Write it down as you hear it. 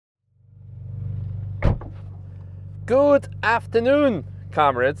Good afternoon,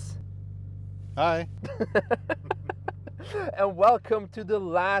 comrades. Hi. And welcome to the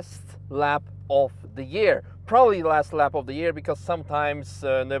last lap of the year. Probably the last lap of the year because sometimes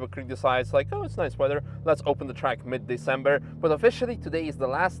Nürburg decides like, oh, it's nice weather, let's open the track mid-December. But officially today is the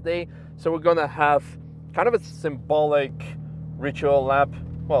last day, so we're gonna have kind of a symbolic ritual lap.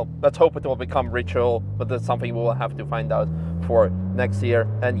 Well, let's hope it will become ritual, but that's something we will have to find out for next year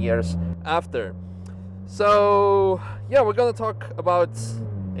and years after. So yeah, we're gonna talk about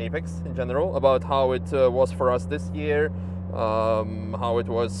Apex in general, about how it was for us this year, how it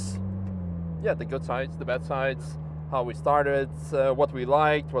was, yeah, the good sides, the bad sides, how we started, what we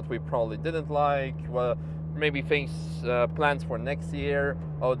liked, what we probably didn't like, well, maybe things, plans for next year,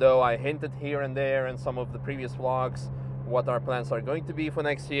 although I hinted here and there in some of the previous vlogs what our plans are going to be for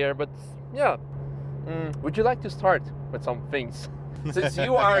next year. But yeah, would you like to start with some things? Since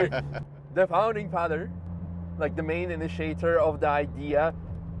you are the founding father, like the main initiator of the idea,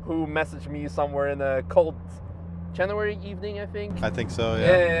 who messaged me somewhere in a cold January evening, I think. I think so, yeah.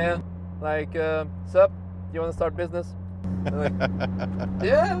 Yeah. Like, sup, you want to start business? I'm like,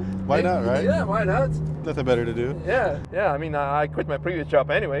 yeah. Why not, right? Yeah, why not? Nothing better to do. Yeah. I mean, I quit my previous job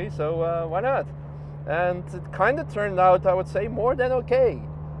anyway, so why not? And it kind of turned out, I would say, more than okay.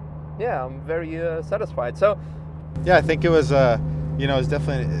 Yeah, I'm very satisfied. So, yeah, I think it was, you know, it was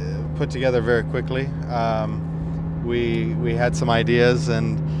definitely put together very quickly. We had some ideas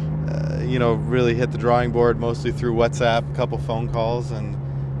and, you know, really hit the drawing board mostly through WhatsApp, a couple phone calls, and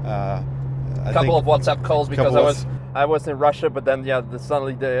a couple of WhatsApp calls because I was in Russia, but then yeah,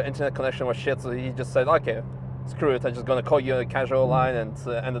 suddenly the internet connection was shit, so he just said, okay, screw it, I'm just gonna call you on a casual line, and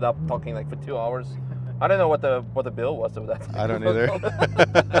ended up talking like for 2 hours. I don't know what the bill was of that. I don't either.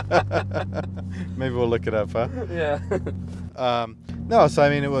 Maybe we'll look it up, huh? Yeah. No, so I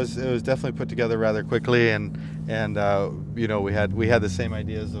mean, it was definitely put together rather quickly, and you know, we had the same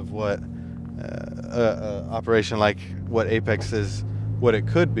ideas of what operation like what Apex is, what it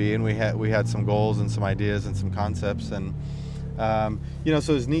could be, and we had some goals and some ideas and some concepts, and you know,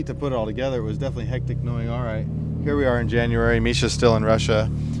 so it was neat to put it all together. It was definitely hectic knowing, all right, here we are in January, Misha's still in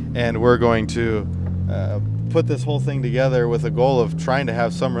Russia, and we're going to put this whole thing together with a goal of trying to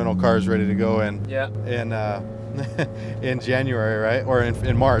have some rental cars ready to go in January, right, or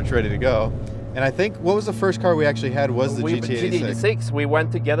in March, ready to go. And I think what was the first car we actually had was the GT86. We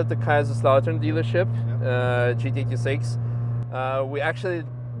went together to Kaiserslautern dealership, GT86. We actually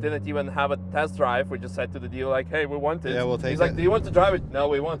didn't even have a test drive. We just said to the dealer like, hey, we want it. Yeah, we'll take it. He's like, do you want to drive it? No,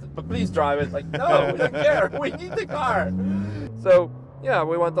 we want it, but please drive it. Like, no, we don't care. We need the car. So yeah,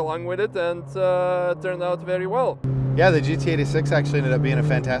 we went along with it, and turned out very well. Yeah, the GT86 actually ended up being a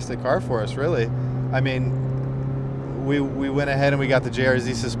fantastic car for us, really. I mean, we went ahead and we got the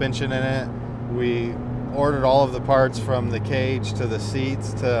JRZ suspension in it. We ordered all of the parts from the cage to the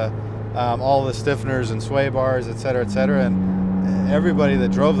seats to all the stiffeners and sway bars, et cetera, and everybody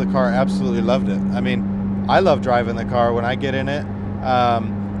that drove the car absolutely loved it. I mean, I love driving the car when I get in it.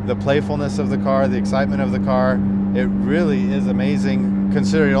 The playfulness of the car, the excitement of the car, it really is amazing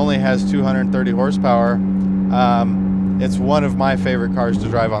considering it only has 230 horsepower. It's one of my favorite cars to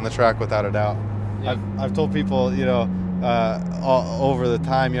drive on the track without a doubt. Yeah. I've told people, you know, all over the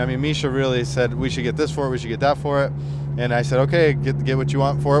time, you know, I mean, Misha really said we should get this for it, we should get that for it, and I said, okay, get what you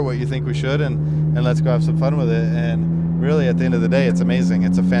want for it, what you think we should, and let's go have some fun with it. And really, at the end of the day, it's amazing.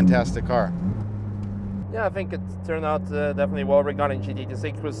 It's a fantastic car. Yeah, I think it turned out definitely well regarding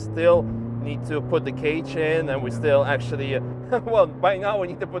GT86. We still need to put the cage in, and we still actually, well, by now we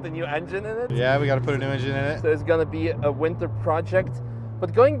need to put a new engine in it. Yeah, we got to put a new engine in it. So it's gonna be a winter project.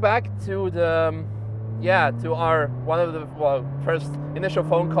 But going back to the, to our one of the first initial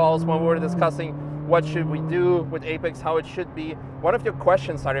phone calls when we were discussing what should we do with Apex, how it should be. One of your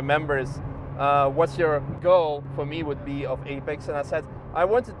questions I remember is, what's your goal for me would be of Apex? And I said I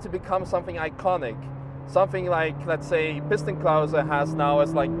wanted to become something iconic. Something like, let's say, Pistenklause has now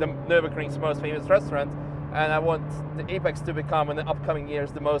as like the Nürburgring's most famous restaurant, and I want the Apex to become in the upcoming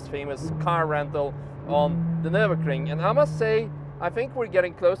years the most famous car rental on the Nürburgring. And I must say, I think we're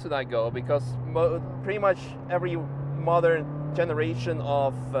getting close to that goal, because pretty much every modern generation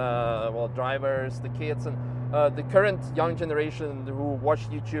of drivers, the kids, and the current young generation who watch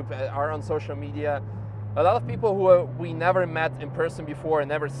YouTube, are on social media. A lot of people who we never met in person before and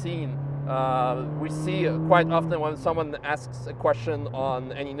never seen. We see quite often when someone asks a question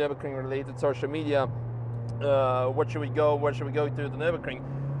on any Nürburgring related social media, where should we go to the Nürburgring?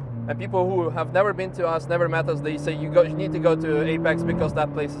 And people who have never been to us, never met us, they say you need to go to Apex because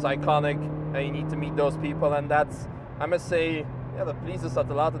that place is iconic and you need to meet those people. And that's, I must say, yeah, that pleases us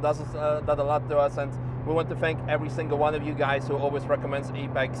a lot. It does that a lot to us, and we want to thank every single one of you guys who always recommends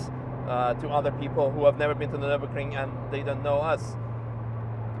Apex to other people who have never been to the Nürburgring and they don't know us.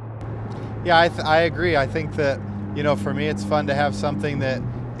 Yeah, I agree. I think that, you know, for me, it's fun to have something that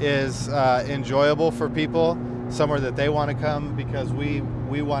is enjoyable for people, somewhere that they want to come because we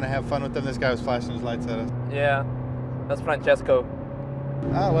want to have fun with them. This guy was flashing his lights at us. Yeah, that's Francesco.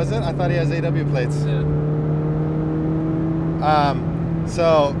 Oh, was it? I thought he has AW plates. Yeah.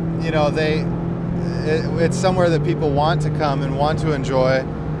 So, you know, it's somewhere that people want to come and want to enjoy,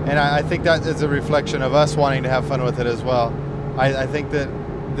 and I think that is a reflection of us wanting to have fun with it as well. I think that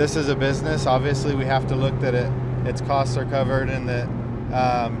this is a business. Obviously, we have to look that its costs are covered and that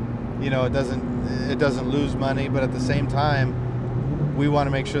you know, it doesn't lose money, but at the same time, we want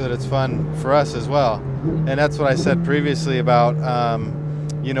to make sure that it's fun for us as well. And that's what I said previously about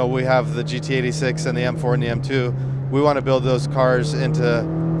you know, we have the GT86 and the M4 and the M2. We want to build those cars into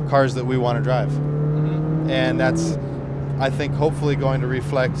cars that we want to drive. Mm-hmm. And that's, I think, hopefully going to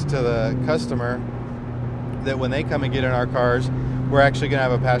reflect to the customer that when they come and get in our cars, we're actually going to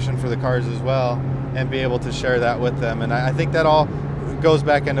have a passion for the cars as well and be able to share that with them. And I think that all goes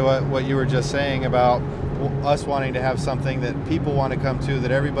back into what you were just saying about us wanting to have something that people want to come to, that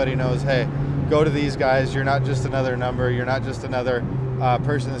everybody knows, hey, go to these guys. You're not just another number. You're not just another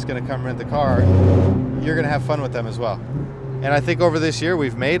person that's going to come rent the car. You're going to have fun with them as well. And I think over this year,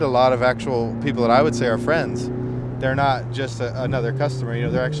 we've made a lot of actual people that I would say are friends. They're not just another customer. You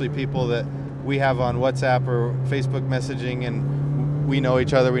know, they're actually people that we have on WhatsApp or Facebook messaging, and we know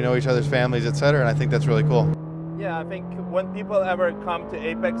each other, we know each other's families, etc. And I think that's really cool. Yeah, I think when people ever come to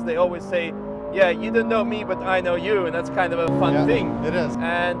Apex, they always say, yeah, you don't know me, but I know you, and that's kind of a fun thing. It is.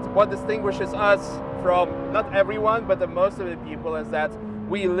 And what distinguishes us from not everyone, but the most of the people is that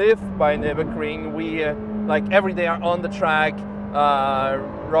we live by Nürburgring. We like every day are on the track.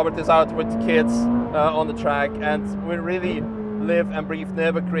 Robert is out with kids on the track, and we really live and breathe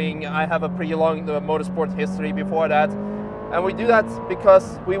Nürburgring. I have a pretty long motorsport history before that. And we do that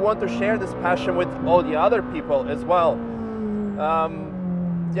because we want to share this passion with all the other people as well.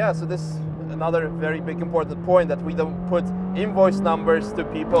 Yeah, so this is another very big important point, that we don't put invoice numbers to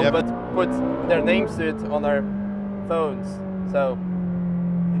people, but put their names to it on our phones. So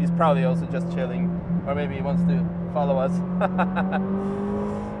he's probably also just chilling, or maybe he wants to follow us.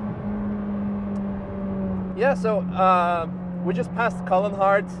 Yeah, so we just passed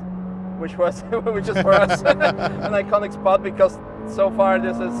Cullenhart, which is for us an iconic spot, because so far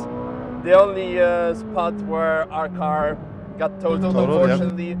this is the only spot where our car got totaled,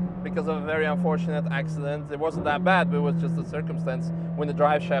 unfortunately, because of a very unfortunate accident. It wasn't that bad, but it was just a circumstance when the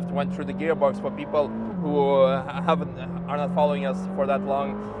drive shaft went through the gearbox. For people who are not following us for that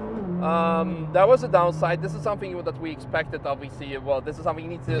long, that was a downside. This is something that we expected, obviously. Well, this is something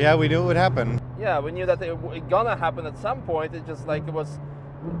you need to... Yeah, we knew it would happen. Yeah, we knew that it gonna happen at some point. It just like it was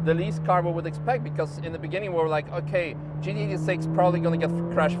the least car we would expect, because in the beginning we were like, okay, GT86 probably gonna get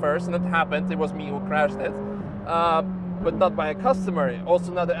crashed first, and it happened. It was me who crashed it, but not by a customer.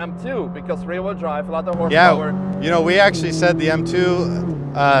 Also not the M2, because rear-wheel drive, a lot of horsepower. Yeah, you know, we actually said the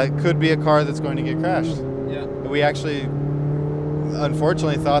M2 could be a car that's going to get crashed. Yeah. We actually,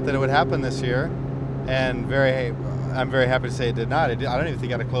 unfortunately, thought that it would happen this year, and I'm very happy to say it did not. I don't even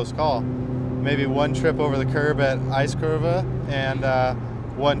think it had a close call. Maybe one trip over the curb at Ice Curva, and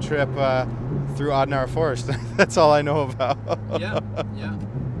one trip through Adenauer Forest. That's all I know about. Yeah.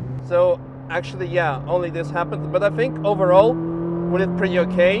 So actually, yeah, only this happened. But I think overall, we did pretty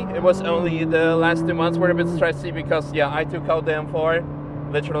okay. It was only the last 2 months were a bit stressy because, yeah, I took out the M4,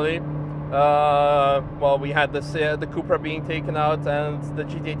 literally. Well, we had this, the Cupra being taken out and the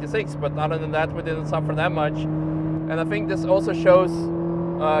GT86, but other than that, we didn't suffer that much. And I think this also shows,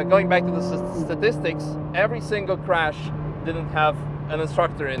 going back to the statistics, every single crash didn't have an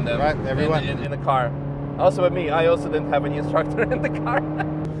instructor in them. Right, everyone. In the car. Also with me, I also didn't have any instructor in the car.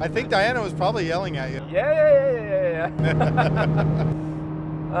 I think Diana was probably yelling at you. Yeah.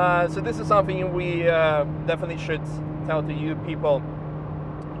 So this is something we definitely should tell to you people.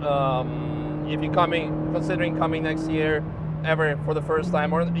 If you're considering coming next year, ever for the first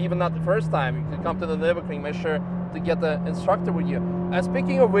time, or even not the first time, you can come to the Nürburgring, make sure to get the instructor with you. And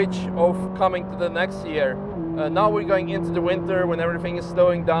speaking of which, of coming to the next year, now we're going into the winter when everything is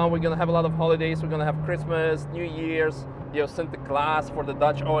slowing down. We're gonna have a lot of holidays. We're gonna have Christmas, New Year's, Sinterklaas for the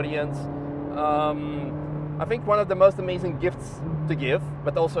Dutch audience. I think one of the most amazing gifts to give,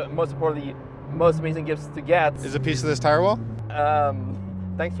 but also most importantly, most amazing gifts to get, is a piece of this tire wall.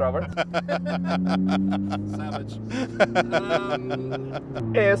 Thanks, Robert. Savage.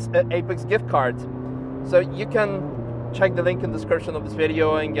 Is an Apex gift card. So you can check the link in the description of this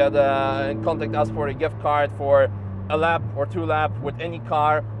video and get and contact us for a gift card for a lap or 2 laps with any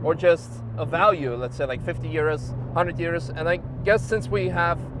car, or just a value, let's say like 50 euros, 100 euros. And I guess since we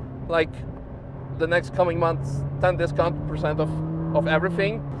have like the next coming months 10% of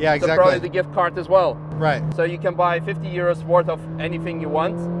everything, yeah, exactly. So probably the gift card as well. Right. So you can buy 50 euros worth of anything you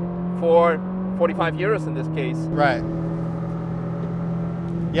want for 45 euros in this case. Right.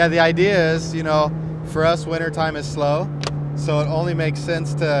 Yeah, the idea is, you know, for us, wintertime is slow, so it only makes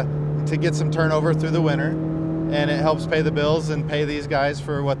sense to get some turnover through the winter, and it helps pay the bills and pay these guys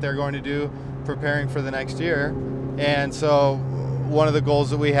for what they're going to do preparing for the next year. And so one of the goals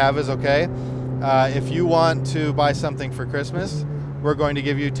that we have is, okay, if you want to buy something for Christmas, we're going to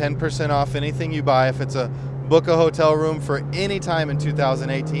give you 10% off anything you buy. If it's book a hotel room for any time in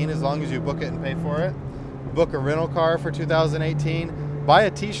 2018, as long as you book it and pay for it. Book a rental car for 2018. Buy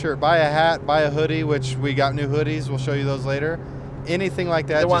a t-shirt, buy a hat, buy a hoodie, which we got new hoodies. We'll show you those later. Anything like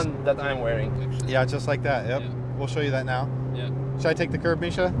that. The one that I'm wearing, actually. Yeah, just like that. Yep. Yeah. We'll show you that now. Yeah. Should I take the curb,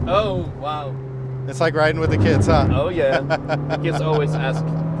 Misha? Oh, wow. It's like riding with the kids, huh? Oh, yeah. The kids always ask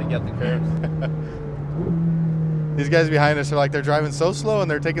to get the curbs. These guys behind us are like, they're driving so slow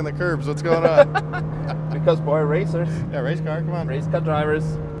and they're taking the curbs. What's going on? Because boy, racers. Yeah, race car, come on. Race car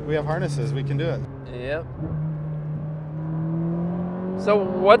drivers. We have harnesses, we can do it. Yeah. So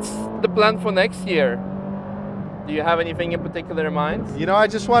what's the plan for next year? Do you have anything in particular in mind? You know, I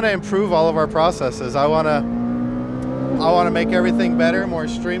just want to improve all of our processes. I want to make everything better, more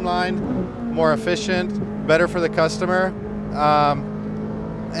streamlined, more efficient, better for the customer.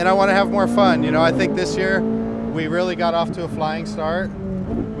 And I want to have more fun. You know, I think this year we really got off to a flying start.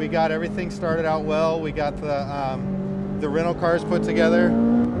 We got everything started out well. We got the rental cars put together.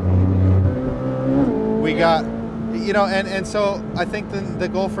 We got, you know, and so I think the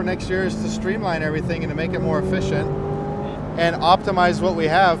goal for next year is to streamline everything and to make it more efficient and optimize what we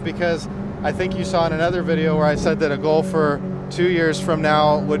have, because I think you saw in another video where I said that a goal for 2 years from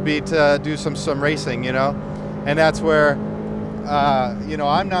now would be to do some racing, you know, and that's where, you know,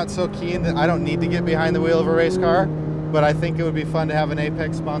 I'm not so keen that I don't need to get behind the wheel of a race car, but I think it would be fun to have an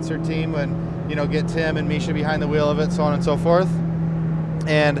Apex sponsored team and, you know, get Tim and Misha behind the wheel of it, so on and so forth.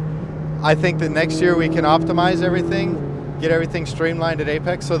 And I think that next year we can optimize everything, get everything streamlined at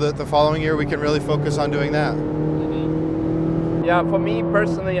Apex, so that the following year we can really focus on doing that. Yeah, for me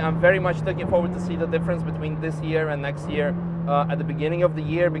personally, I'm very much looking forward to see the difference between this year and next year at the beginning of the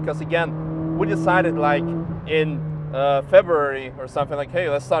year, because again, we decided like in February or something like, hey,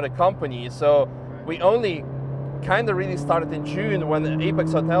 let's start a company. So we only kind of really started in June when the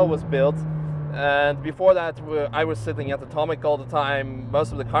Apex Hotel was built. And before that, I was sitting at Atomic all the time.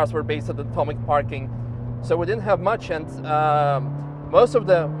 Most of the cars were based at Atomic parking. So we didn't have much, and most of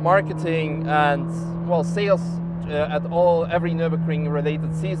the marketing and, well, sales at every Nürburgring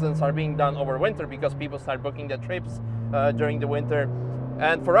related seasons are being done over winter, because people start booking their trips during the winter.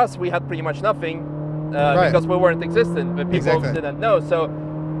 And for us, we had pretty much nothing because we weren't existent, but people didn't know. So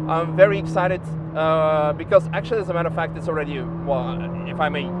I'm very excited because actually, as a matter of fact, it's already, well, if I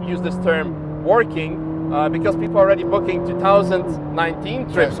may use this term, working, because people are already booking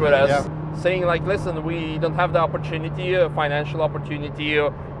 2019 trips with us, saying like, listen, we don't have the opportunity, financial opportunity,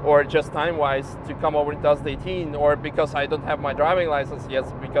 or just time-wise to come over in 2018, or because I don't have my driving license yet,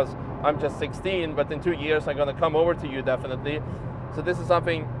 because I'm just 16, but in 2 years I'm going to come over to you definitely. So this is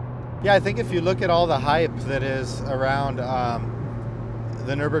something. Yeah, I think if you look at all the hype that is around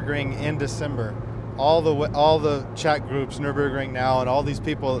the Nürburgring in December, all the chat groups, Nürburgring Now, and all these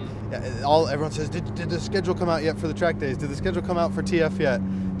people, everyone says, did the schedule come out yet for the track days? Did the schedule come out for TF yet?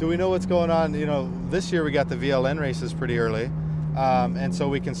 Do we know what's going on? You know, this year we got the VLN races pretty early, and so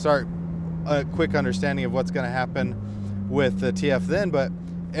we can start a quick understanding of what's going to happen with the TF then. But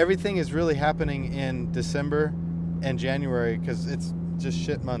everything is really happening in December and January, because it's just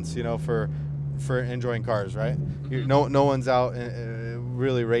shit months, you know, for enjoying cars, right? No one's out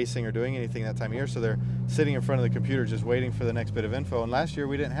really racing or doing anything that time of year, so they're sitting in front of the computer just waiting for the next bit of info. And last year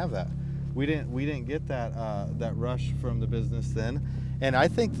we didn't have that. We didn't get that rush from the business then. And I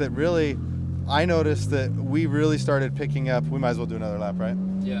think that really, I noticed that we really started picking up. We might as well do another lap, right?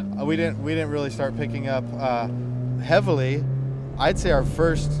 Yeah. We didn't really start picking up heavily. I'd say our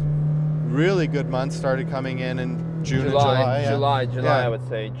first really good month started coming in June and July. July, I would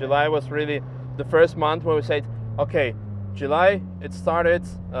say. July was really the first month where we said, okay, July, it started,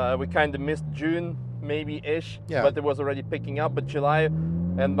 we kind of missed June, maybe-ish, but it was already picking up, but July,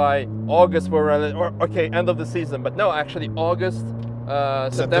 and by August, okay, end of the season, but no, actually August,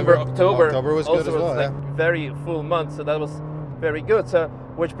 September, October was also good as well, like very full month, so that was very good. So,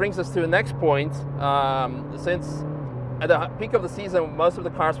 which brings us to the next point, since at the peak of the season, most of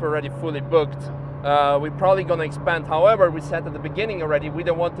the cars were already fully booked. We're probably going to expand. However, we said at the beginning already, we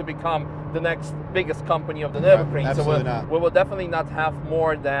don't want to become the next biggest company of the Nürburgring. Absolutely So not. We will definitely not have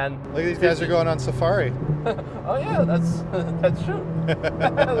more than. Look at these guys are going on safari. Oh yeah, that's true. Look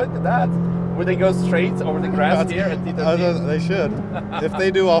at that. Would they go straight over the grass here at T10? They should. If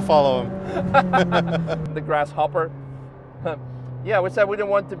they do, I'll follow them. The grasshopper. Yeah, we said we don't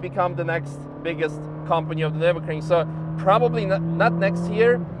want to become the next biggest company of the Nürburgring. So probably not next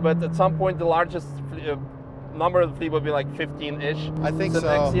year, but at some point the largest number of the fleet will be like 15-ish. I think so.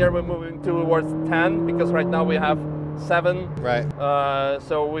 Next year we're moving towards 10 because right now we have 7. Right.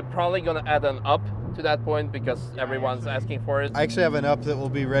 So we're probably going to add an up to that point because everyone's asking for it. I actually have an up that will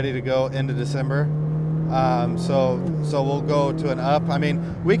be ready to go into December. So we'll go to an up. I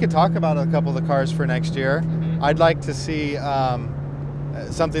mean, we could talk about a couple of the cars for next year. I'd like to see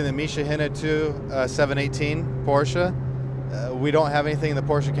something that Misha hinted to, 718 Porsche. We don't have anything in the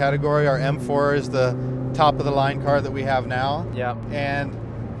Porsche category. Our M4 is the top of the line car that we have now. Yeah. And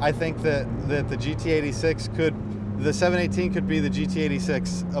I think that the GT86 the 718 could be the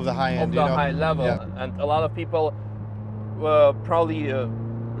GT86 of the high end. Of the high level. Yeah. And a lot of people probably,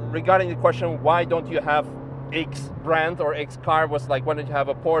 regarding the question, why don't you have X brand or X car, was like, why don't you have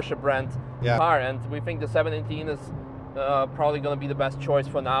a Porsche brand car? And we think the 718 is probably going to be the best choice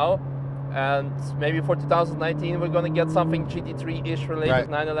for now. And maybe for 2019 we're going to get something GT3-ish related, right.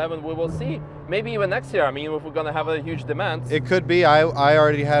 911. We will see. Maybe even next year. I mean, if we're going to have a huge demand. It could be. I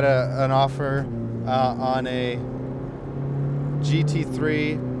already had an offer on a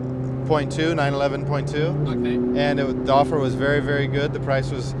GT3.2, 911.2. Okay. And the offer was very, very good. The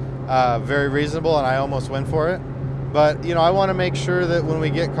price was very reasonable, and I almost went for it. But you know, I want to make sure that when we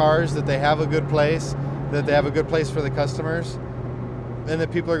get cars, that they have a good place, that they have a good place for the customers, and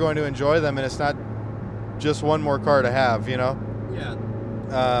that people are going to enjoy them, and it's not just one more car to have, you know?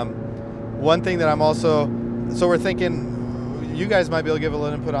 Yeah. One thing that I'm also, so we're thinking, you guys might be able to give a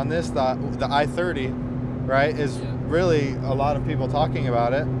little input on this, the i30, right, is really a lot of people talking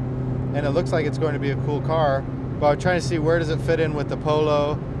about it, and it looks like it's going to be a cool car, but I'm trying to see where does it fit in with the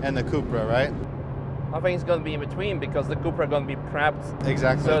Polo and the Cupra, right? I think it's going to be in between because the Cupra is going to be prepped.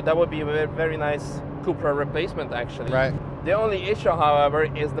 Exactly. So that would be a very, very nice Cupra replacement, actually. Right. The only issue, however,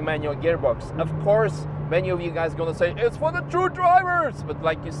 is the manual gearbox. Of course, many of you guys are going to say, it's for the true drivers! But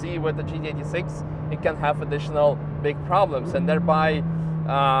like you see with the GT86, it can have additional big problems. And thereby,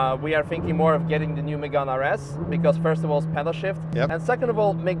 we are thinking more of getting the new Megane RS, because first of all, it's pedal shift. Yep. And second of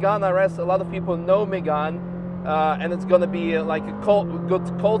all, Megane RS, a lot of people know Megane, and it's going to be like a good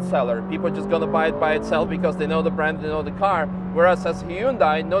cold seller. People are just going to buy it by itself because they know the brand, they know the car. Whereas as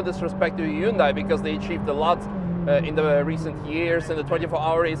Hyundai, no disrespect to Hyundai, because they achieved a lot in the recent years, in the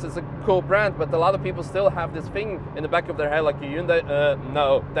 24-hour race, it's a cool brand, but a lot of people still have this thing in the back of their head like Hyundai,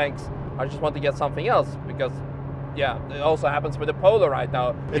 no, thanks. I just want to get something else, because yeah, it also happens with the Polo right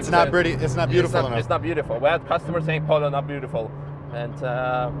now. It's not pretty, it's not beautiful enough. It's not beautiful. We had customers saying Polo not beautiful. And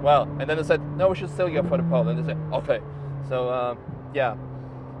well, and then they said, no, we should still go for the Polo. And they said, okay. So yeah.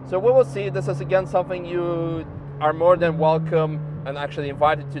 So we will see. This is again something you are more than welcome and actually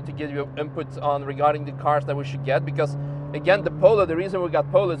invited to give you input on regarding the cars that we should get. Because again, the Polo, the reason we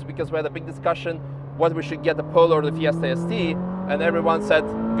got Polo is because we had a big discussion what we should get, the Polo or the Fiesta ST. And everyone said,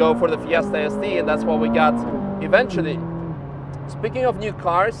 go for the Fiesta ST. And that's what we got eventually. Speaking of new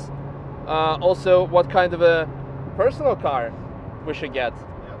cars, also what kind of a personal car we should get,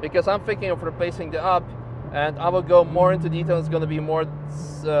 because I'm thinking of replacing the Up, and I will go more into detail. It's going to be more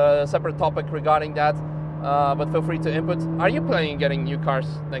separate topic regarding that, but feel free to input. Are you planning on getting new cars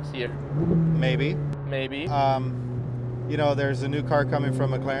next year? Maybe. Maybe. You know, there's a new car coming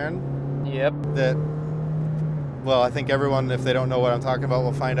from McLaren. Yep. That, well, I think everyone, if they don't know what I'm talking about,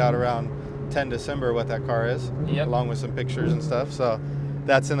 will find out around 10 December what that car is, along with some pictures and stuff. So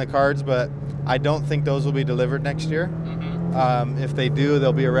that's in the cards, but I don't think those will be delivered next year. If they do,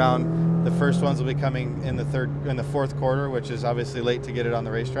 they'll be around, the first ones will be coming in the fourth quarter, which is obviously late to get it on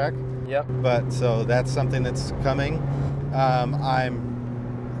the racetrack. Yep. But so that's something that's coming.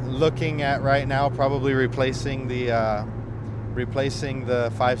 I'm looking at right now probably replacing the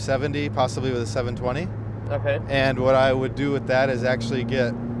 570, possibly with a 720. Okay. And what I would do with that is actually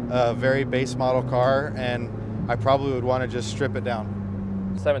get a very base model car, and I probably would want to just strip it down.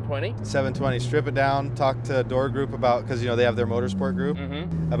 720? 720, strip it down, talk to Door Group about, because you know they have their motorsport group,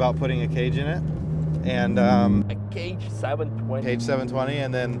 about putting a cage in it. And a cage 720? Cage 720,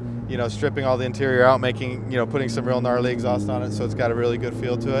 and then, you know, stripping all the interior out, making, you know, putting some real gnarly exhaust on it so it's got a really good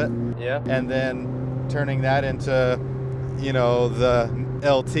feel to it. Yeah. And then turning that into, you know, the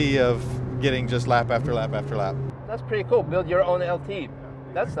LT of getting just lap after lap after lap. That's pretty cool. Build your own LT.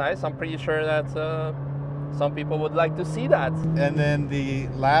 That's nice. I'm pretty sure that some people would like to see that. And then the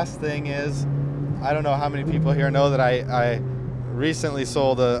last thing is, I don't know how many people here know that I recently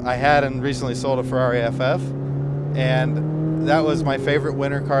sold I had and recently sold a Ferrari FF, and that was my favorite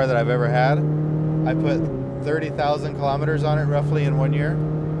winter car that I've ever had. I put 30,000 kilometers on it roughly in 1 year,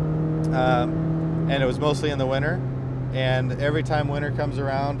 and it was mostly in the winter. And every time winter comes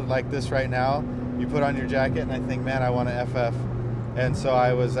around like this right now, you put on your jacket and I think, man, I want an FF. And so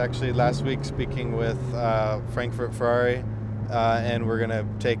I was actually last week speaking with Frankfurt Ferrari, and we're gonna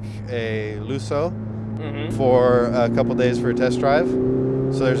take a Lusso for a couple days for a test drive.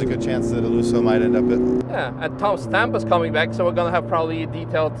 So there's a good chance that a Lusso might end up at... Yeah, and Tom Stamp is coming back, so we're gonna have probably a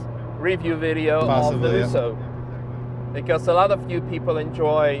detailed review video Possibly, of the Lusso. Because a lot of you people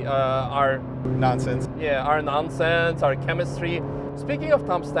enjoy our nonsense. Yeah, our nonsense, our chemistry. Speaking of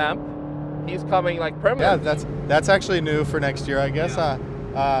Tom Stamp, he's coming like permanent. Yeah, that's actually new for next year, I guess.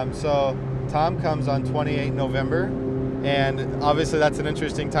 So Tom comes on 28 November, and obviously that's an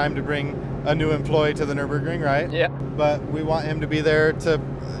interesting time to bring a new employee to the Nürburgring, right? Yeah. But we want him to be there to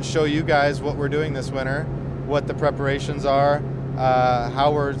show you guys what we're doing this winter, what the preparations are,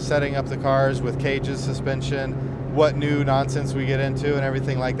 how we're setting up the cars with cages, suspension, what new nonsense we get into and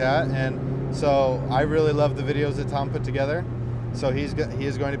everything like that. And so I really love the videos that Tom put together. So he is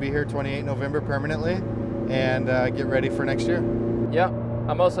going to be here 28 November permanently, and get ready for next year. Yeah,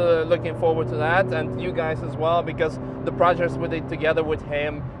 I'm also looking forward to that, and you guys as well, because the projects we did together with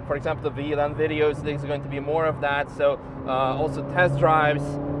him, for example, the VLAN videos, there's going to be more of that. So also test drives.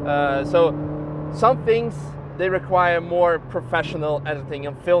 So some things, they require more professional editing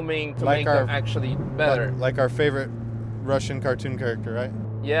and filming to make them actually better. Like our favorite Russian cartoon character, right?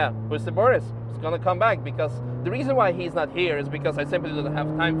 Yeah, Mr. Boris is going to come back, because the reason why he's not here is because I simply don't have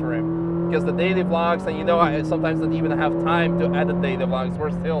time for him. Because the daily vlogs, and you know, I sometimes don't even have time to edit daily vlogs.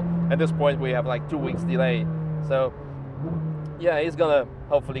 We're still, at this point, we have like 2 weeks delay. So yeah, he's going to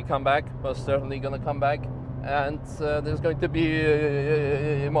hopefully come back, most certainly going to come back. And there's going to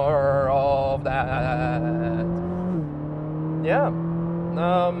be more of that. Yeah.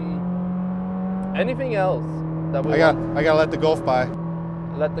 Anything else that we I gotta let the Golf by.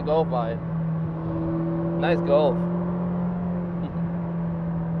 Let the Golf by. Nice Golf.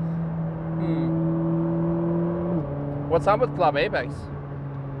 What's up with Club Apex?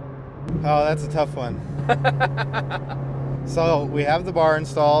 Oh, that's a tough one. So we have the bar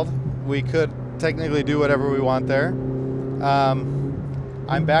installed. We could technically do whatever we want there.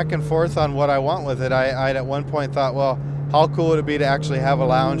 I'm back and forth on what I want with it. I at one point thought, well, how cool would it be to actually have a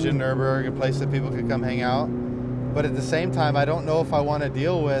lounge in Nürburg, a place that people could come hang out? But at the same time, I don't know if I want to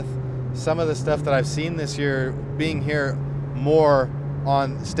deal with some of the stuff that I've seen this year, being here more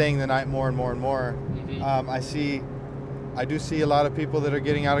on staying the night more and more and more. I do see a lot of people that are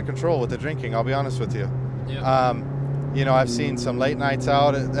getting out of control with the drinking, I'll be honest with you. Yeah. You know, I've seen some late nights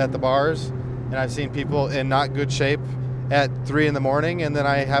out at the bars, and I've seen people in not good shape at 3 in the morning, and then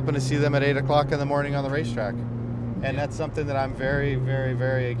I happen to see them at 8 o'clock in the morning on the racetrack. And that's something that I'm very, very,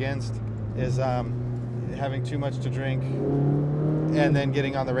 very against, is having too much to drink and then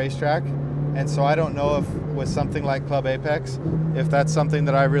getting on the racetrack. And so I don't know if with something like Club Apex, if that's something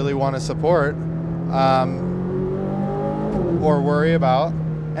that I really want to support or worry about.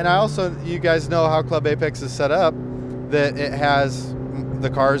 And I also, you guys know how Club Apex is set up, that it has the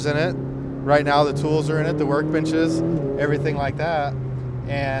cars in it. Right now the tools are in it, the workbenches, everything like that.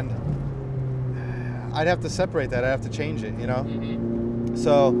 And I'd have to separate that, I'd have to change it, you know?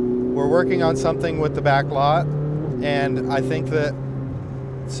 So we're working on something with the back lot, and I think that,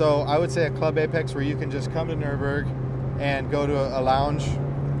 so I would say a Club Apex where you can just come to Nürburg and go to a lounge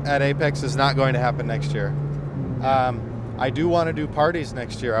at Apex is not going to happen next year. I do want to do parties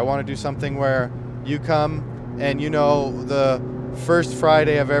next year. I want to do something where you come and you know the first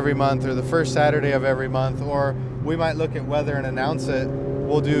Friday of every month or the first Saturday of every month, or we might look at weather and announce it.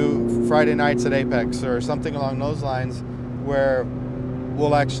 We'll do Friday nights at Apex or something along those lines, where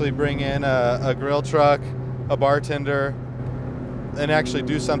we'll actually bring in a grill truck, a bartender, and actually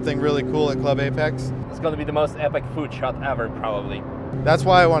do something really cool at Club Apex. It's going to be the most epic food shot ever, probably. That's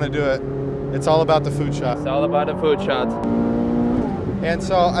why I want to do it. It's all about the food shot. It's all about the food shot. And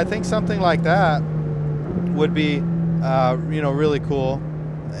so I think something like that would be, you know, really cool.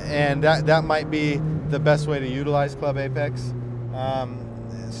 And that might be the best way to utilize Club Apex,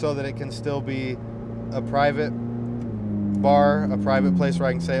 so that it can still be a private bar, a private place where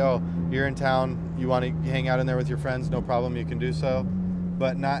I can say, oh, you're in town, you want to hang out in there with your friends, no problem, you can do so,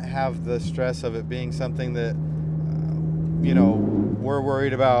 but not have the stress of it being something that, you know, we're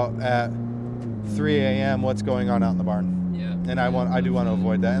worried about at 3 a.m. what's going on out in the barn. Yeah. And I do want to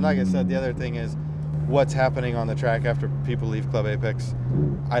avoid that. And like I said, the other thing is what's happening on the track after people leave Club Apex.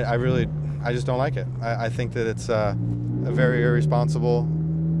 I just don't like it. I think that it's a very irresponsible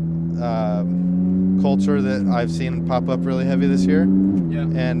culture that I've seen pop up really heavy this year. Yeah.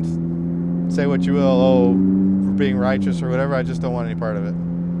 And say what you will, for being righteous or whatever, I just don't want any part of it.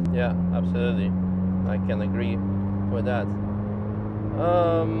 Yeah, absolutely. I can agree with that.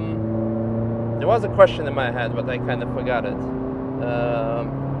 There was a question in my head, but I kind of forgot it.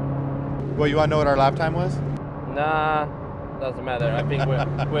 Well, you want to know what our lap time was? Nah, doesn't matter. I think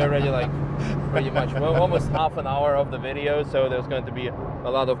we're already like pretty much, we're almost half an hour of the video, so there's going to be a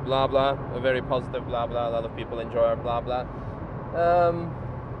lot of blah blah, a very positive blah blah. A lot of people enjoy our blah blah.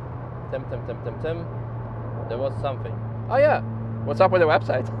 Tim. There was something. Oh yeah, what's up with the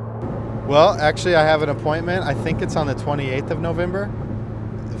website? Well, actually, I have an appointment. I think it's on the 28th of November,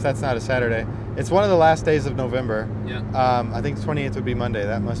 if that's not a Saturday. It's one of the last days of November. Yeah. I think the 28th would be Monday.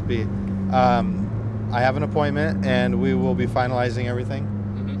 That must be. I have an appointment, and we will be finalizing everything.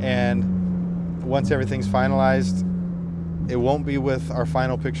 Mm-hmm. And once everything's finalized, it won't be with our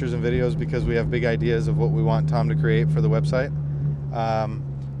final pictures and videos because we have big ideas of what we want Tom to create for the website.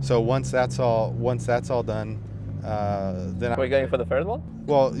 So once that's all done, then We're going for the third one?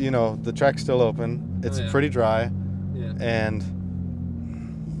 well, you know, the track's still open. It's pretty dry, and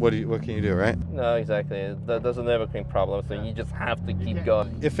what can you do, right? No, exactly. There's a Nürburgring problem, so you just have to keep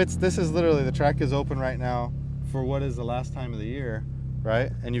going. If this is literally, the track is open right now for what is the last time of the year,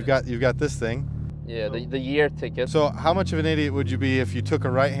 right? And you've got this thing. Yeah, the year ticket. So how much of an idiot would you be if you took a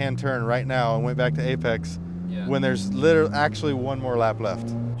right-hand turn right now and went back to Apex when there's literally actually one more lap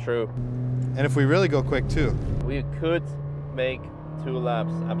left? True. And if we really go quick too. We could make 2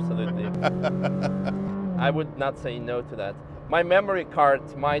 laps, absolutely. I would not say no to that. My memory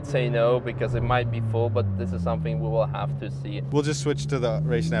card might say no because it might be full, but this is something we will have to see. We'll just switch to the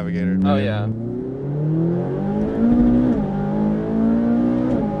race navigator. Oh yeah.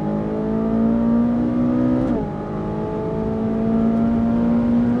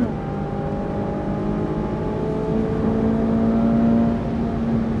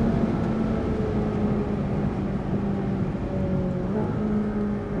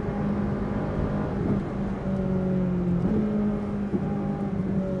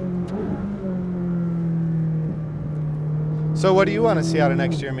 So what do you want to see out of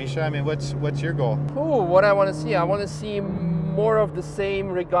next year, Misha? I mean, what's your goal? Ooh, what I want to see? I want to see more of the same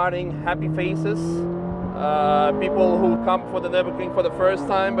regarding happy faces. People who come for the Nürburgring for the first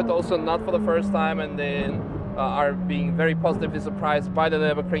time, but also not for the first time, and then are being very positively surprised by the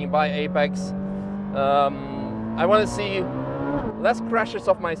Nürburgring, by Apex. I want to see less crashes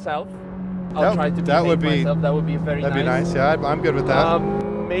of myself. I'll try to behave myself. That would be very nice. That'd be nice. Yeah, I'm good with that.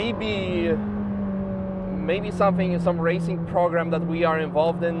 Maybe some racing program that we are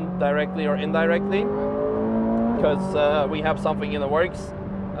involved in directly or indirectly, because we have something in the works,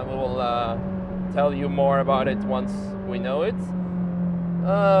 and we will tell you more about it once we know it.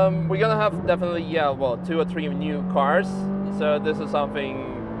 We're gonna have definitely 2 or 3 new cars, so this is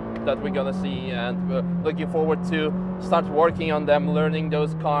something that we're gonna see, and looking forward to start working on them, learning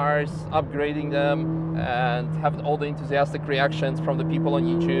those cars, upgrading them, and have all the enthusiastic reactions from the people on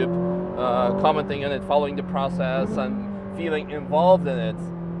YouTube, commenting on it, following the process, and feeling involved in it.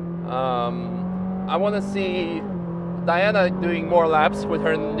 I want to see Diana doing more laps with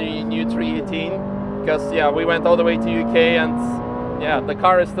her new 318, because we went all the way to UK, and the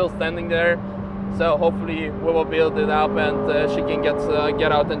car is still standing there. So hopefully we will build it up, and she can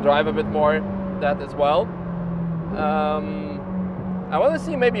get out and drive a bit more. That as well. I want to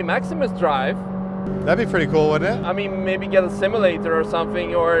see maybe Maximus drive. That'd be pretty cool, wouldn't it? I mean, maybe get a simulator or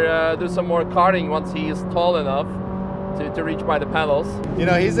something, or do some more karting once he is tall enough to reach by the pedals. You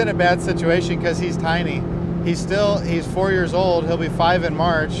know, he's in a bad situation because he's tiny. He's 4 years old. He'll be 5 in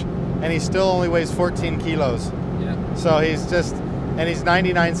March, and he still only weighs 14 kilos. Yeah. So and he's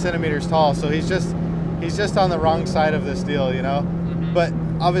 99 centimeters tall. So he's just on the wrong side of this deal, you know. Mm-hmm. But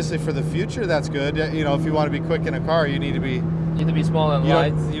obviously for the future, that's good. You know, if you want to be quick in a car, you need to be small and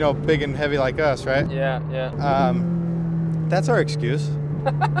light. You know, big and heavy like us, right? Yeah. That's our excuse.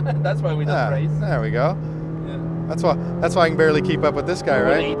 That's why we don't race. There we go. Yeah. That's why I can barely keep up with this guy,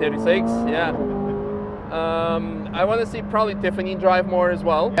 right? 836. Yeah. I want to see probably Tiffany drive more as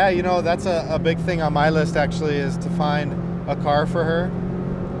well. Yeah, you know, that's a big thing on my list actually, is to find a car for her.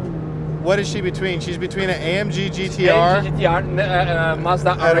 What is she between? She's between an AMG GT R, AMG GT R,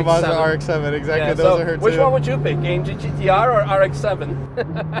 Mazda RX-7. And a Mazda RX-7, exactly. Yeah, those are her two. Which one would you pick, AMG GT R or RX-7?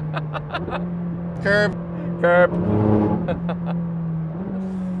 Curb. Curb.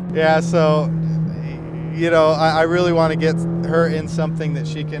 Yeah, so you know, I really want to get her in something that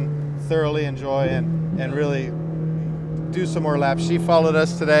she can thoroughly enjoy and really do some more laps. She followed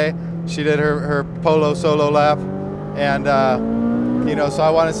us today. She did her polo solo lap, and you know, so I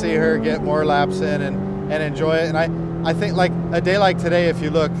want to see her get more laps in and enjoy it. And I think like a day like today, if you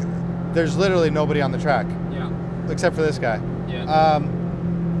look, there's literally nobody on the track. Yeah. Except for this guy. Yeah.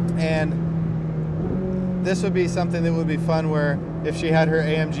 And this would be something that would be fun where if she had her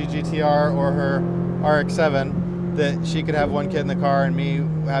AMG GT R or her RX-7, that she could have one kid in the car and me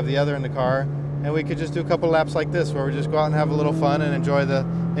have the other in the car, and we could just do a couple laps like this where we just go out and have a little fun and enjoy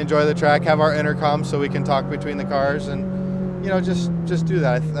the track, have our intercom so we can talk between the cars, and you know, just do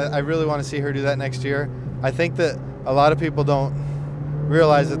that. I really want to see her do that next year. I think that a lot of people don't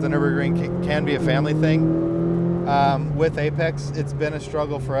realize that the Nürburgring can be a family thing. With Apex, it's been a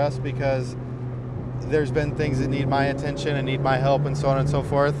struggle for us because there's been things that need my attention and need my help and so on and so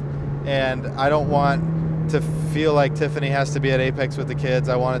forth, and I don't want to feel like Tiffany has to be at Apex with the kids.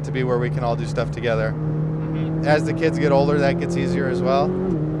 I want it to be where we can all do stuff together. Mm-hmm. As the kids get older, that gets easier as well,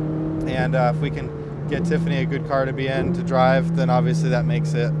 and if we can get Tiffany a good car to be in to drive, then obviously that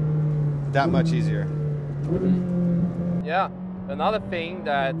makes it that much easier. Yeah. Another thing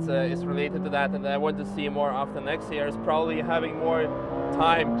that is related to that and that I want to see more often next year is probably having more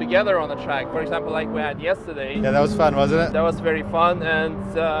time together on the track. For example, like we had yesterday. Yeah, that was fun, wasn't it? That was very fun,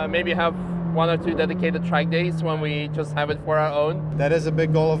 and maybe have 1 or 2 dedicated track days when we just have it for our own. That is a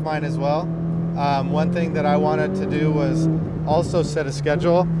big goal of mine as well. One thing that I wanted to do was also set a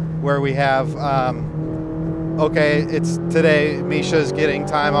schedule where we have, okay, it's today, Misha's getting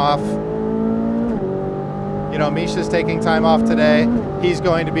time off. You know, Misha's taking time off today. He's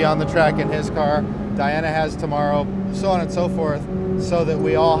going to be on the track in his car. Diana has tomorrow, so on and so forth, so that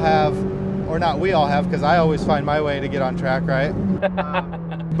we all have, or not we all have, because I always find my way to get on track, right?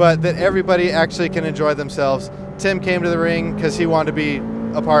 But that everybody actually can enjoy themselves. Tim came to the ring because he wanted to be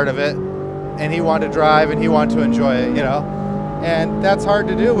a part of it, and he wanted to drive, and he wanted to enjoy it, you know? And that's hard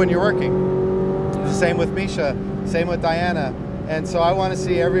to do when you're working. The same with Misha, same with Diana. And so I want to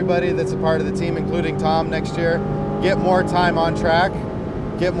see everybody that's a part of the team, including Tom next year, get more time on track,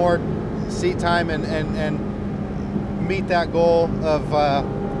 get more seat time, and meet that goal of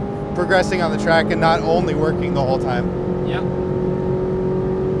progressing on the track and not only working the whole time. Yeah.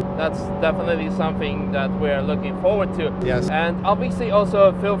 That's definitely something that we're looking forward to. Yes. And obviously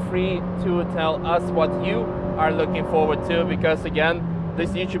also feel free to tell us what you are looking forward to, because again,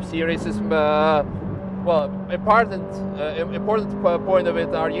 this YouTube series is well, important point of it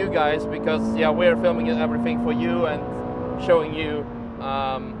are you guys, because yeah, we're filming everything for you and showing you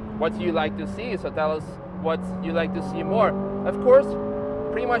what you like to see. So tell us what you like to see more. Of course,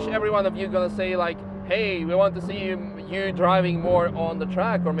 pretty much every one of you gonna say like, hey, we want to see you driving more on the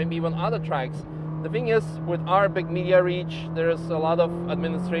track or maybe even other tracks. The thing is, with our big media reach, there's a lot of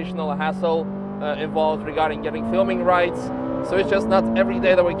administrational hassle involved regarding getting filming rights. So it's just not every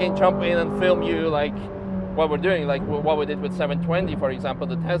day that we can jump in and film you like what we're doing, like what we did with 720, for example,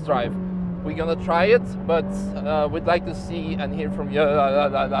 the test drive. We're gonna try it, but we'd like to see and hear from you.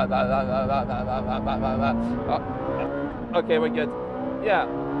 Okay, we're good. Yeah,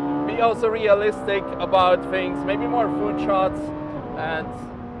 be also realistic about things, maybe more food shots and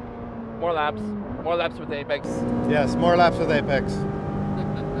more laps with Apex. Yes, more laps with Apex.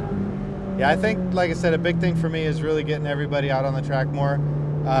 Yeah, I think, like I said, a big thing for me is really getting everybody out on the track more,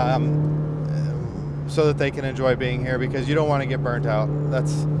 so that they can enjoy being here, because you don't want to get burnt out.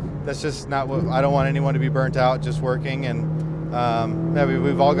 That's just not what I don't want anyone to be burnt out just working, and yeah,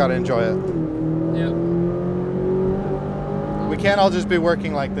 we've all got to enjoy it. Yeah. We can't all just be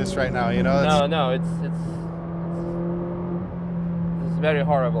working like this right now, you know. No, it's very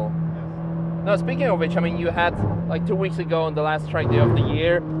horrible. Now, speaking of which, I mean, you had, like 2 weeks ago on the last track day of the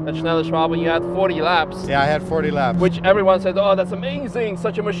year at Schnelle Schwab, you had 40 laps. Yeah, I had 40 laps. Which everyone said, oh, that's amazing,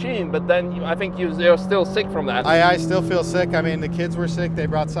 such a machine. But then I think you're still sick from that. I still feel sick. I mean, the kids were sick. They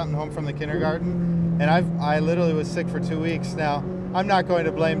brought something home from the kindergarten. And I literally was sick for 2 weeks. Now, I'm not going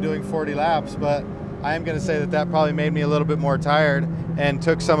to blame doing 40 laps, but I am going to say that that probably made me a little bit more tired and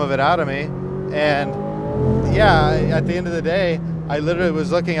took some of it out of me. And yeah, at the end of the day, I literally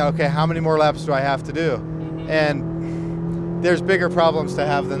was looking at, okay, how many more laps do I have to do? And there's bigger problems to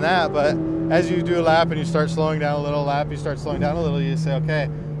have than that, but as you do a lap and you start slowing down a little, you say, okay,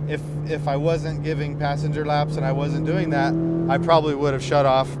 if I wasn't giving passenger laps and I wasn't doing that, I probably would have shut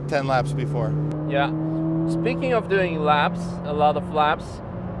off 10 laps before. Yeah. Speaking of doing laps, a lot of laps,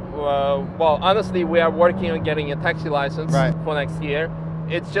 well, honestly, we are working on getting a taxi license for next year.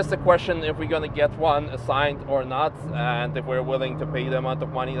 It's just a question if we're going to get one assigned or not, and if we're willing to pay the amount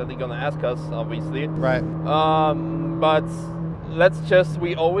of money that they're going to ask us, obviously. Right. But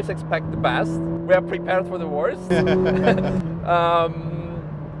we always expect the best. We are prepared for the worst.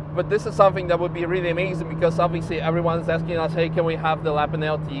 But this is something that would be really amazing, because obviously everyone is asking us, hey, can we have the lap in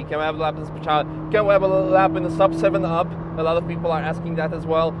LT? Can we have a lap in Special? Can we have a lap in the sub 7 up? A lot of people are asking that as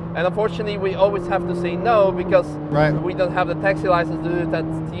well. And unfortunately, we always have to say no, because we don't have the taxi license to do it at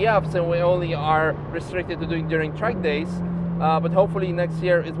TFs, and we only are restricted to doing during track days. But hopefully next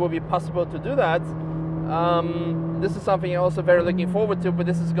year it will be possible to do that. This is something I'm also very looking forward to, but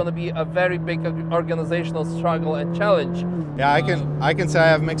this is going to be a very big organizational struggle and challenge. Yeah, I can say I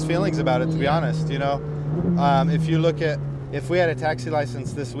have mixed feelings about it, to be honest. You know, if we had a taxi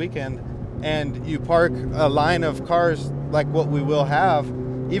license this weekend and you park a line of cars like what we will have,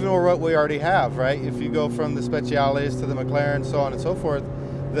 even or what we already have, right? If you go from the Speciales to the McLaren, so on and so forth,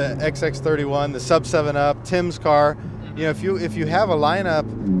 the XX31, the sub 7 up, Tim's car, you know, if you have a lineup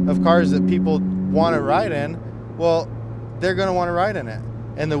of cars that people want to ride in, well, they're going to want to ride in it.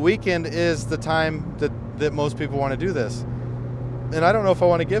 And the weekend is the time that most people want to do this. And I don't know if I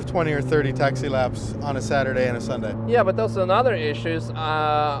want to give 20 or 30 taxi laps on a Saturday and a Sunday. Yeah, but also another issues.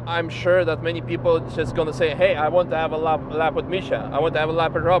 I'm sure that many people just going to say, hey, I want to have a lap with Misha. I want to have a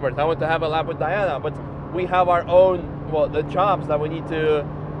lap with Robert. I want to have a lap with Diana. But we have our own, the jobs that we need to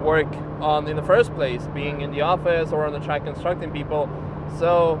work on in the first place, being in the office or on the track instructing people.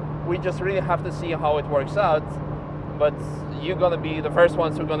 So we just really have to see how it works out. But you're going to be the first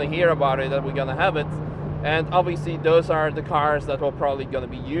ones who are going to hear about it, that we're going to have it. And obviously those are the cars that will probably going to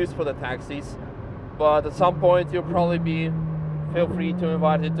be used for the taxis. But at some point you'll probably feel free to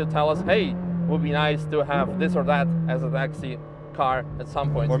invite it to tell us, hey, it would be nice to have this or that as a taxi car at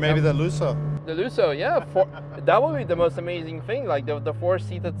some point. Or maybe the Lusso. The Lusso, yeah. That would be the most amazing thing, like the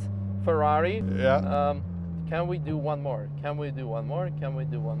four-seated Ferrari. Yeah. Can we do one more? Can we do one more? Can we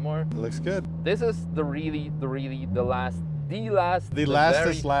do one more? It looks good. This is the lastest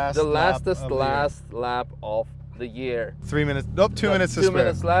lap of the year. 3 minutes. Nope, 2 minutes to spare. 2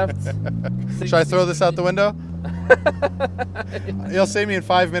 minutes left. Should I throw this out the window? You'll see me in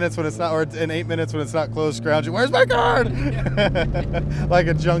 5 minutes when it's not, or in 8 minutes when it's not closed, scrounging. Where's my card? Like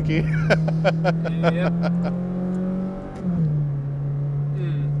a junkie.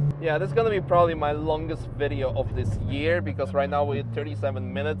 Yeah, this is gonna be probably my longest video of this year, because right now we're at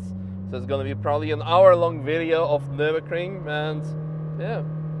 37 minutes. So it's gonna be probably an hour-long video of Nürburgring, and yeah,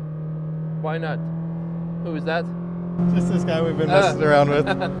 why not? Who is that? Just this guy we've been messing around with.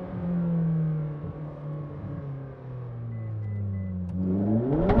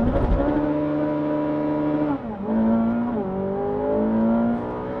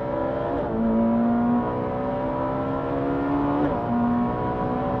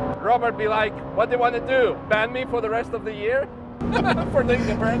 Robert be like, what do you want to do? Ban me for the rest of the year? For doing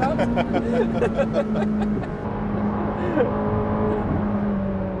the burnout?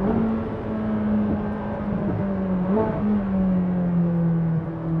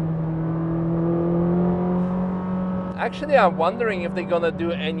 Actually, I'm wondering if they're gonna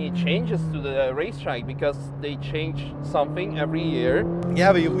do any changes to the racetrack, because they change something every year.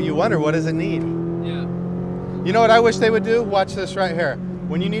 Yeah, but you wonder, what does it need? Yeah. You know what I wish they would do? Watch this right here.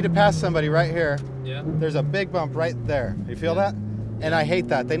 When you need to pass somebody right here, there's a big bump right there. You feel that? And I hate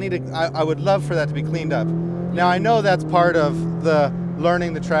that. They need to, I would love for that to be cleaned up. Now, I know that's part of the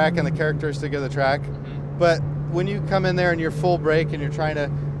learning the track and the characteristic of the track, but when you come in there and you're full brake and you're trying to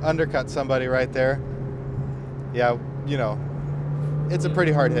undercut somebody right there, yeah, you know, it's a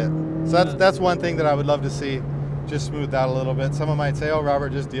pretty hard hit. So that's one thing that I would love to see just smoothed out a little bit. Someone might say, oh,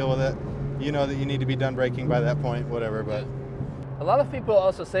 Robert, just deal with it. You know that you need to be done braking by that point, whatever, but... A lot of people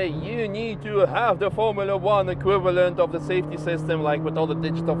also say you need to have the Formula One equivalent of the safety system, like with all the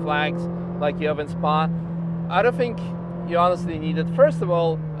digital flags like you have in Spa. I don't think you honestly need it. First of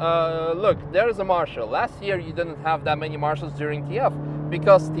all, look, there is a marshal. Last year you didn't have that many marshals during TF,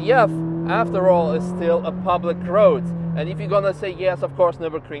 because TF, after all, is still a public road. And if you're gonna say, yes, of course,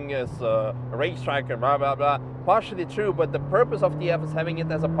 Nürburgring is a racetrack and blah, blah, blah, partially true, but the purpose of TF is having it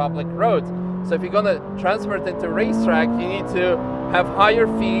as a public road. So if you're gonna transfer it into racetrack, you need to have higher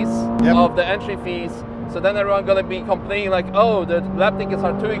fees of the entry fees. So then everyone's gonna be complaining like, oh, the lap tickets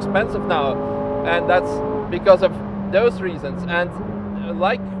are too expensive now. And that's because of those reasons. And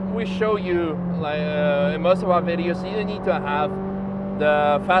like we show you in most of our videos, you need to have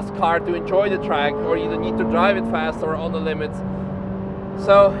the fast car to enjoy the track, or you need to drive it fast or on the limits.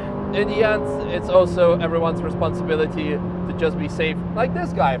 So in the end, it's also everyone's responsibility to just be safe. Like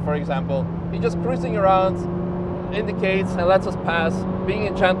this guy, for example, he's just cruising around, indicates and lets us pass, being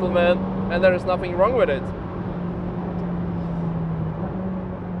a gentleman, and there is nothing wrong with it.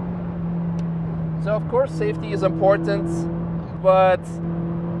 So of course safety is important, but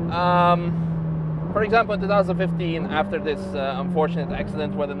for example in 2015, after this unfortunate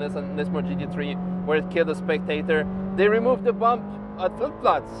accident with the Nismo GT3 where it killed a spectator, they removed the bump at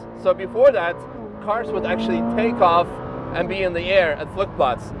Flugplatz. So before that, cars would actually take off and be in the air at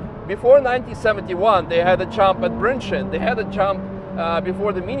Flugplatz. Before 1971, they had a jump at Brünchen, they had a jump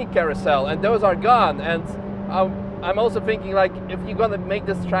before the mini carousel, and those are gone. And I'm also thinking, like, if you're gonna make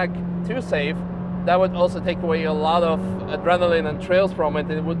this track too safe, that would also take away a lot of adrenaline and thrills from it,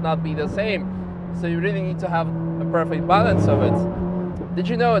 and it would not be the same. So you really need to have a perfect balance of it. Did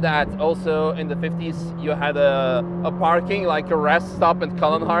you know that also in the 50s you had a parking, like a rest stop in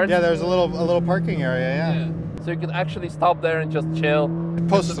Kallenhardt? Yeah, there's a little parking area, yeah. So you could actually stop there and just chill.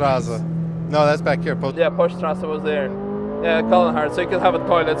 Poststraße. No, that's back here. Yeah, Poststraße was there. Yeah, Kallenhardt, so you could have a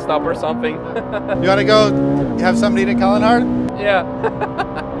toilet stop or something. You want to go have something to eat at Kallenhardt? Yeah.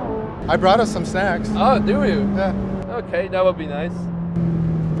 I brought us some snacks. Oh, do you? Yeah. Okay, that would be nice.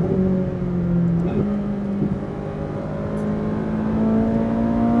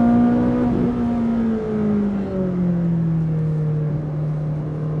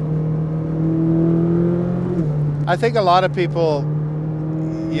 I think a lot of people,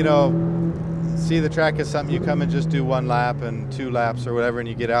 you know, see the track as something you come and just do one lap and 2 laps or whatever and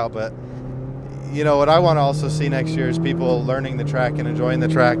you get out. But, you know, what I want to also see next year is people learning the track and enjoying the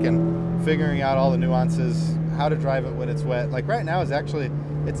track and figuring out all the nuances, how to drive it when it's wet. Like right now is actually,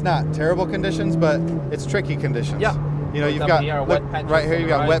 it's not terrible conditions, but it's tricky conditions. Yeah. You know, you've got, look, right here, you've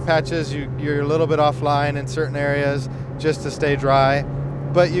got wet patches. You're a little bit offline in certain areas just to stay dry,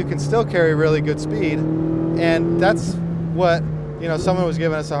 but you can still carry really good speed. And that's what, you know, someone was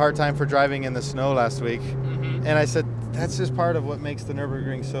giving us a hard time for driving in the snow last week. Mm-hmm. And I said, that's just part of what makes the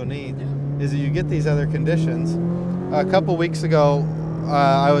Nürburgring so neat, is that you get these other conditions. A couple weeks ago,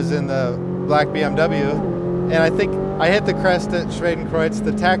 I was in the black BMW, and I think I hit the crest at Schwedenkreuz.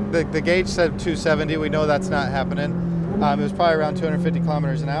 The gauge said 270. We know that's not happening. It was probably around 250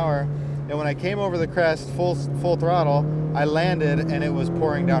 kilometers an hour. And when I came over the crest full throttle, I landed and it was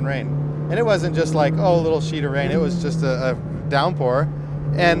pouring down rain. And it wasn't just like, oh, a little sheet of rain. It was just a downpour.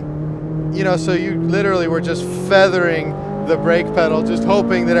 And, you know, so you literally were just feathering the brake pedal, just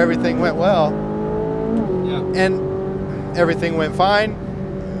hoping that everything went well. Yeah. And everything went fine.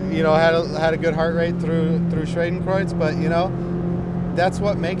 You know, had a good heart rate through Schwedenkreuz. But, you know, that's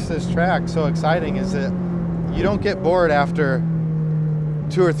what makes this track so exciting, is that you don't get bored after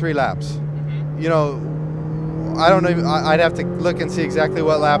 2 or 3 laps. Mm-hmm. You know, I don't know, I'd have to look and see exactly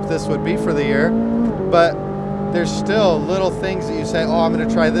what lap this would be for the year, but there's still little things that you say, oh, I'm going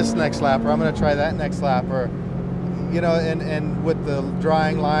to try this next lap, or I'm going to try that next lap, or, you know, and with the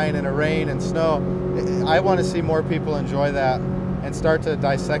drying line and a rain and snow, I want to see more people enjoy that and start to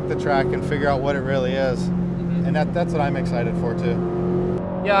dissect the track and figure out what it really is. Mm-hmm. And that's what I'm excited for too.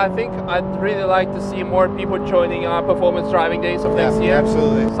 Yeah, I think I'd really like to see more people joining our performance driving days of next year.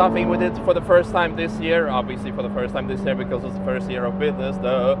 Absolutely. Something we did for the first time this year, obviously for the first time this year because it's the first year of business,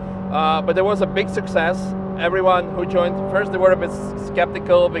 though. But there was a big success. Everyone who joined, first they were a bit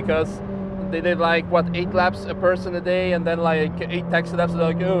skeptical because they did like, what, 8 laps a person a day, and then like 8 taxi laps, they're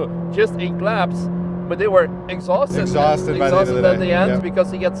like, oh, just 8 laps. But they were exhausted by the end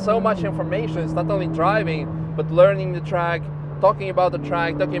because you get so much information. It's not only driving, but learning the track, talking about the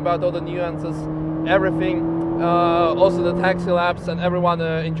track, talking about all the nuances, everything. Also the taxi laps, and everyone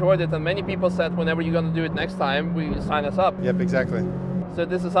enjoyed it. And many people said, whenever you're going to do it next time, we sign us up. Yep, exactly. So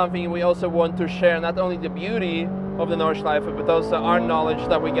this is something we also want to share, not only the beauty of the Nordschleife, but also our knowledge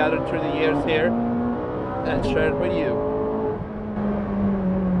that we gathered through the years here, and share it with you.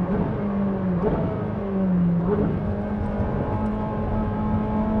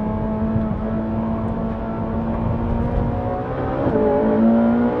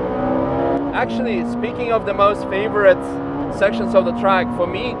 Actually, speaking of the most favorite sections of the track, for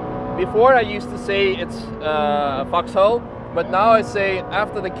me, before I used to say it's Foxhole, but now I say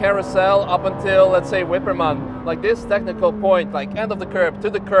after the carousel up until, let's say, Wipperman, like this technical point, like end of the curb to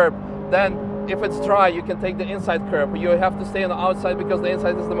the curb, then if it's dry, you can take the inside curb. You have to stay on the outside because the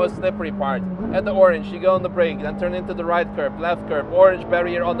inside is the most slippery part. At the orange, you go on the brake, then turn into the right curb, left curb, orange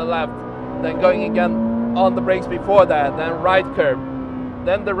barrier on the left, then going again on the brakes before that, then right curb.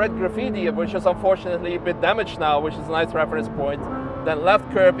 Then the red graffiti, which is unfortunately a bit damaged now, which is a nice reference point. Then left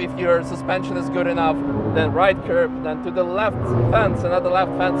curb if your suspension is good enough. Then right curb, then to the left fence, another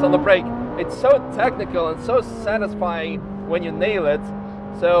left fence on the brake. It's so technical and so satisfying when you nail it.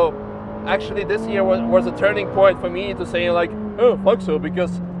 So actually this year was a turning point for me to say like, oh, fuck so,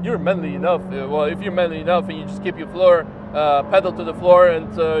 because you're manly enough. Well, if you're manly enough and you just keep your floor pedal to the floor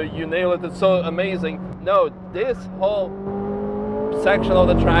and you nail it, it's so amazing. No, this whole section of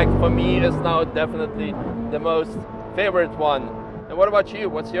the track for me is now definitely the most favorite one. And what about you?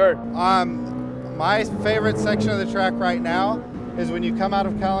 What's your? My favorite section of the track right now is when you come out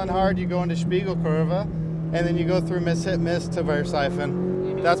of Kallenhard, you go into Spiegelkurve, and then you go through Miss Hit Miss to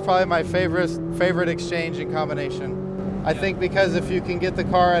Verseifen. That's probably my favorite exchange and combination. I think because if you can get the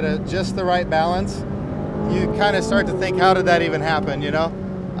car at just the right balance, you kind of start to think, how did that even happen, you know?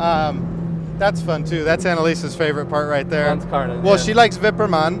 That's fun too. That's Annalise's favorite part right there. Flanskarten, well, yeah. She likes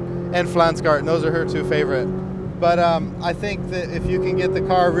Wippermann and Flanskarten. Those are her two favorite. But I think that if you can get the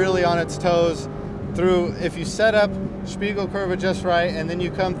car really on its toes through, if you set up Spiegelkurve just right and then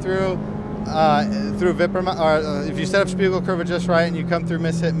you come through Wippermann, or if you set up Spiegelkurve just right and you come through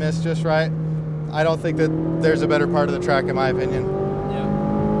Miss Hit Miss just right, I don't think that there's a better part of the track in my opinion. Yeah.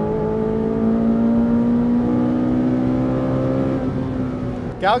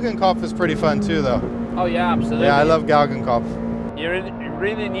 Galgenkopf is pretty fun too though. Oh yeah, absolutely. Yeah, I love Galgenkopf. You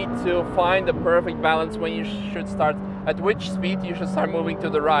really need to find the perfect balance when you should start, at which speed you should start moving to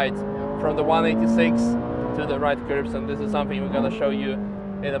the right, from the 186 to the right curves, and this is something we're going to show you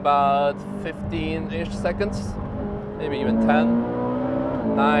in about 15-ish seconds, maybe even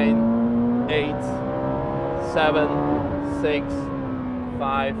 10, 9, 8, 7, 6,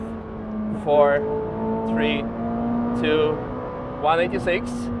 5, 4, 3, 2,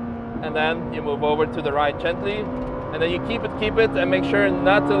 186, and then you move over to the right gently, and then you keep it, and make sure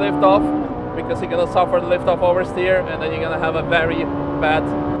not to lift off, because you're gonna suffer the lift off oversteer, and then you're gonna have a very bad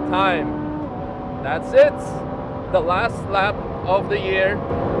time. That's it. The last lap of the year.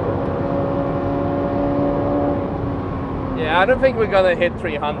 Yeah, I don't think we're gonna hit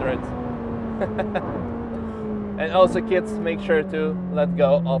 300. And also, kids, make sure to let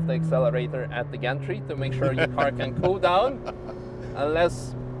go of the accelerator at the gantry to make sure your car can cool down,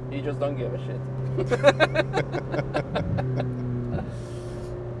 unless you just don't give a shit.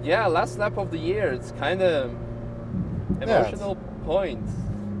 Yeah, last lap of the year. It's kind of emotional point.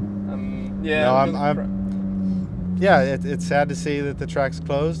 Yeah. No, yeah, it's sad to see that the track's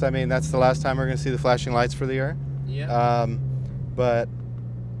closed. I mean, that's the last time we're going to see the flashing lights for the year. Yeah. But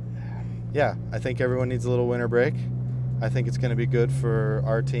yeah, I think everyone needs a little winter break. I think it's going to be good for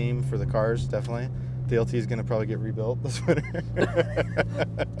our team, for the cars, definitely. The LT is going to probably get rebuilt this winter.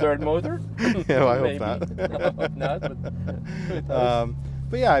 Third motor? Yeah, well, I hope not. No, I hope not.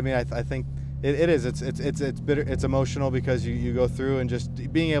 But yeah, I mean, I think it is. It's bitter. It's emotional because you go through and just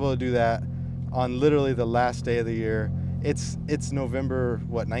being able to do that on literally the last day of the year. It's November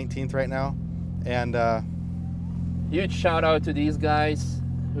 19th right now, and huge shout out to these guys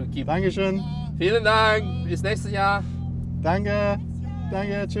who keep. Dankeschön. Vielen Dank. Bis nächstes Jahr. Danke.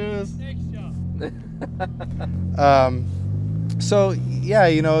 Danke. Tschüss. So yeah,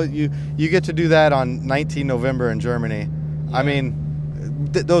 you know, you get to do that on 19 November in Germany. Yeah. I mean,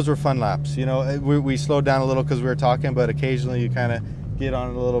 those were fun laps. You know, we slowed down a little because we were talking, but occasionally you kind of get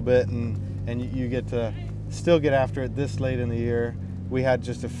on it a little bit, and you get to still get after it this late in the year. We had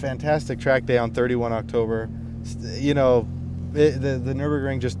just a fantastic track day on 31 October. You know, the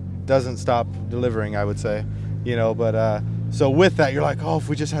Nürburgring just doesn't stop delivering, I would say. You know, but so with that, you're like, oh, if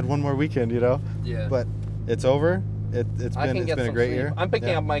we just had one more weekend, you know. Yeah. But it's over. It's been a great year. I'm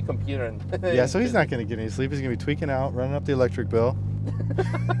picking up my computer. And yeah, so he's not going to get any sleep. He's going to be tweaking out, running up the electric bill.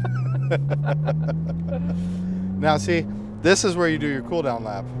 Now, see, this is where you do your cool down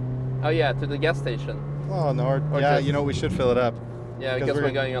lap. Oh yeah, to the gas station. Oh, Nord. Yeah, you know, we should fill it up. Yeah, because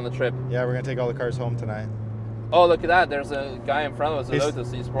we're going on the trip. Yeah, we're going to take all the cars home tonight. Oh, look at that. There's a guy in front of us, a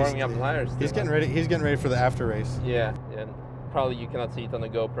Lotus. He's warming up tires. He's getting ready. He's getting ready for the after race. Yeah, and probably you cannot see it on the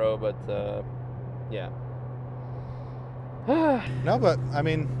GoPro, but yeah. No, but I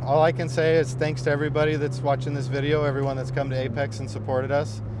mean, all I can say is thanks to everybody that's watching this video, everyone that's come to Apex and supported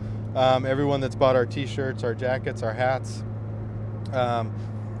us, everyone that's bought our t-shirts, our jackets, our hats,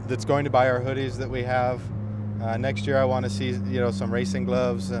 that's going to buy our hoodies that we have. Next year I want to see, you know, some racing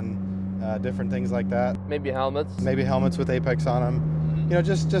gloves and different things like that. Maybe helmets. Maybe helmets with Apex on them. You know,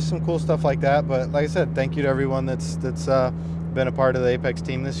 just some cool stuff like that. But like I said, thank you to everyone that's been a part of the Apex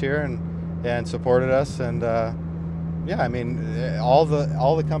team this year and supported us. And yeah, I mean, all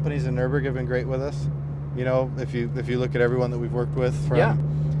the companies in Nürburgring have been great with us. You know, if you look at everyone that we've worked with,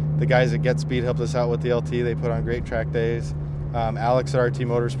 from the guys at Get Speed helped us out with the LT. They put on great track days. Alex at RT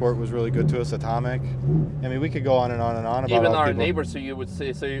Motorsport was really good to us. Atomic. I mean, we could go on and on and on about even all the our people. neighbors, who you would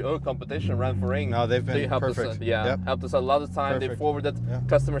say, oh, competition, Ran for Ring. No, they've been they helped perfect. Us, yeah, Yep. helped us a lot of time. They Perfect. forwarded Yeah.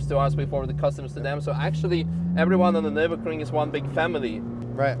 customers to us, we forwarded customers to them. So actually, everyone on the Nürburgring is one big family.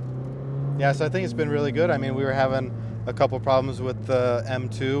 Right. Yeah, so I think it's been really good. I mean, we were having a couple problems with the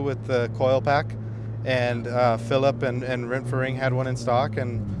M2 with the coil pack, and Philip and Rent for Ring had one in stock,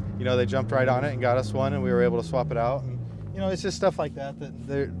 and you know, they jumped right on it and got us one, and we were able to swap it out. And you know, it's just stuff like that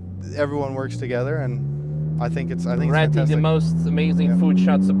everyone works together, and I think it's Ratty, fantastic. the most amazing Yeah. food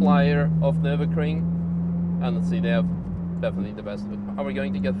shot supplier of Nürburgring, and let's see, they have definitely the best food. Are we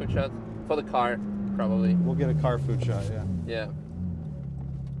going to get food shot for the car? Probably. We'll get a car food shot, yeah. Yeah.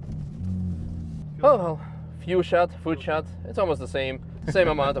 Oh well, fuel shot, food shot, it's almost the same. Same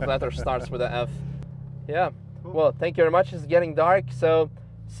amount of letters, starts with a F. Yeah. Cool. Well, thank you very much. It's getting dark, so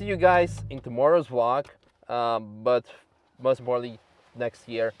see you guys in tomorrow's vlog. But most importantly, next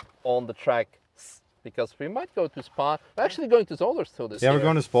year on the track, because we might go to Spa. We're actually going to Zolder still this year. Yeah,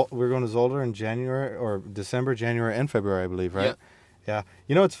 we're going to Zolder in January or December, January, and February, I believe, right? Yeah.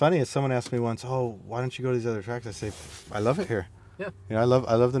 You know what's funny is someone asked me once, "Oh, why don't you go to these other tracks?" I say, "I love it here." Yeah. You know, I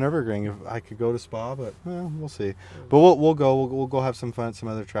love the Nürburgring. If I could go to Spa, but we'll see. But we'll go have some fun at some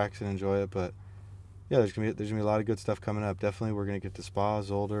other tracks and enjoy it. But yeah, there's gonna be a lot of good stuff coming up. Definitely, we're gonna get to Spa,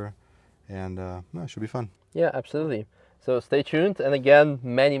 Zolder, and it should be fun. Yeah, absolutely. So stay tuned. And again,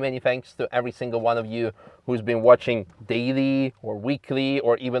 many thanks to every single one of you who's been watching daily or weekly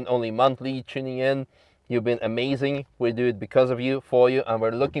or even only monthly, tuning in. You've been amazing. We do it because of you, for you, and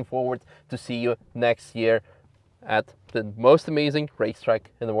we're looking forward to see you next year at the most amazing racetrack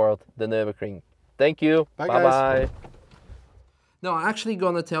in the world, the Nürburgring. Thank you. Bye, Bye-bye. guys. Now, I'm actually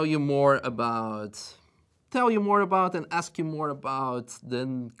gonna tell you more about and ask you more about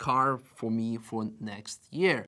the car for me for next year.